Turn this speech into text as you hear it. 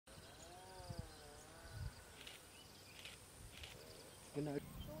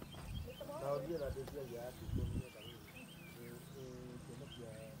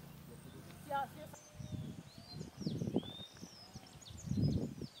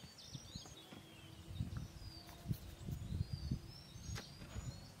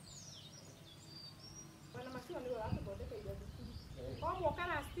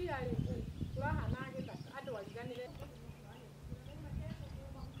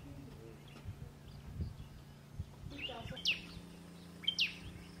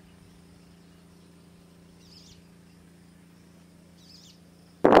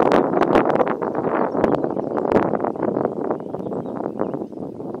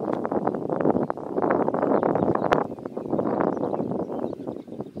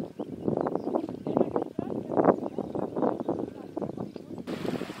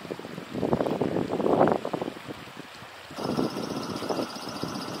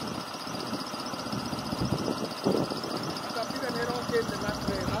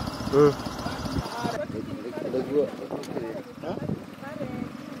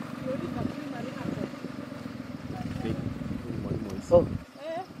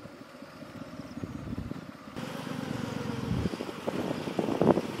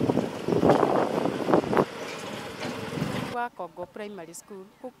Kongo Primary School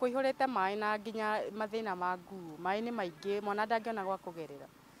kuihurite mai na nginya mathina ma nguu mai ni maingi mwana ndangiona gwa kugerera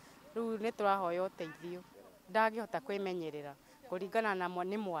riu ni turahoya uteithio ndangihota kwimenyerera kuringana na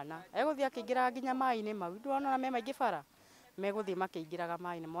ni mwana eguthii akiingira nginya mai ni mau ndurona me maingi bara meguthii makiingiraga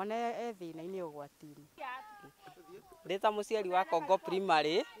mai ni mwana thina-ini ugwati-ini. Ndita muciari wa Kongo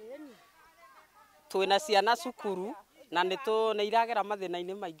Primary twina ciana cukuru na ni iragera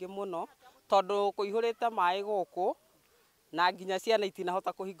mathina-ini maingi muno tondu kuihurite mai guku na nginya ciana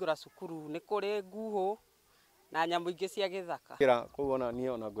itinahota kuhingura cukuru ni kuri nguhu na nyamu ingi cia githaka kuona ni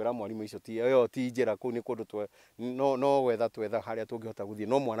ona ngwira mwalimu icio ti njira ku ni kundu no gwetha haria tungihota guthie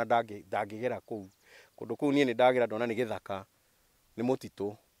no mwana ndangigera kundu kuu ni ndagera ndona ni githaka ni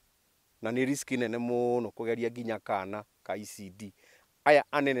mutitu na ni risk nene muno kugeria nginya kana ka ICD aya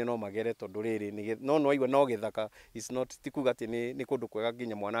anene no magere tondu riri no aigua no githaka is not tikuga ati ni kundu kwega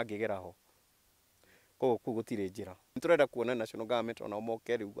nginya mwana angigera ho kuu gutire njira turenda kuona national government ona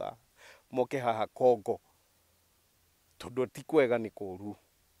moke haha Kongo tondu ti kwega ni kuru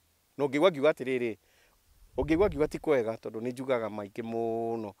no ngigwa ngiuga atiriri ungigwa ngiuga ti kwega tondu ni njugaga maingi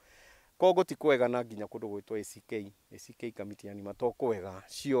muno Kongo ti kwega na nginya kundu gwitwa ACK committee yani mato kwega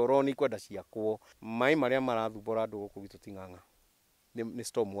cioro ni kwenda ciakwo mai maria marathumbura andu guku gitu ting'ang'a ni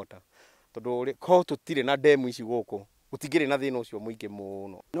storm water tondu ko tutire na dam ici guku gutingire na thina ucio muingi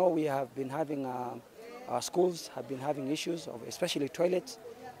muno. No, we have been having our schools have been having issues of especially toilets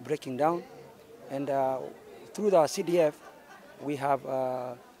breaking down, and through our CDF we have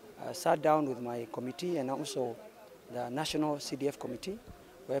sat down with my committee and also the national CDF committee,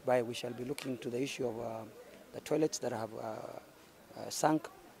 whereby we shall be looking to the issue of the toilets that have sunk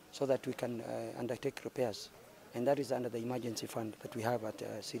so that we can undertake repairs, and that is under the emergency fund that we have at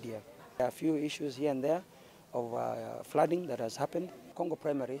CDF. There are a few issues here and there of flooding that has happened. Kongo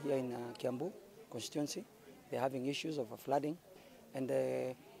Primary here in Kiambu constituency, they're having issues of flooding, and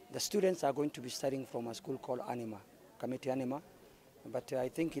the students are going to be studying from a school called Committee Anima. But I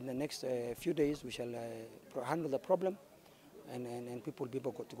think in the next few days we shall handle the problem, and people will be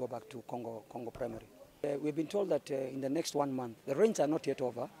able to go back to Kongo Primary. We've been told that in the next 1 month, the rains are not yet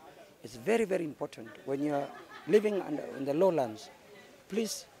over. It's very, very important when you're living in the lowlands,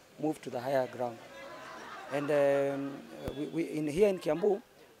 please move to the higher ground. And here in Kiambu,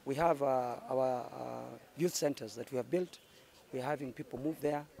 we have our youth centers that we have built. We're having people move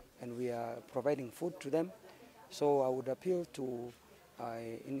there, and we are providing food to them. So I would appeal to,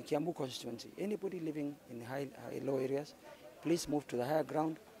 in Kiambu constituency, anybody living in low areas, please move to the higher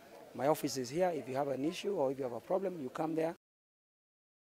ground. My office is here. If you have an issue or if you have a problem, you come there.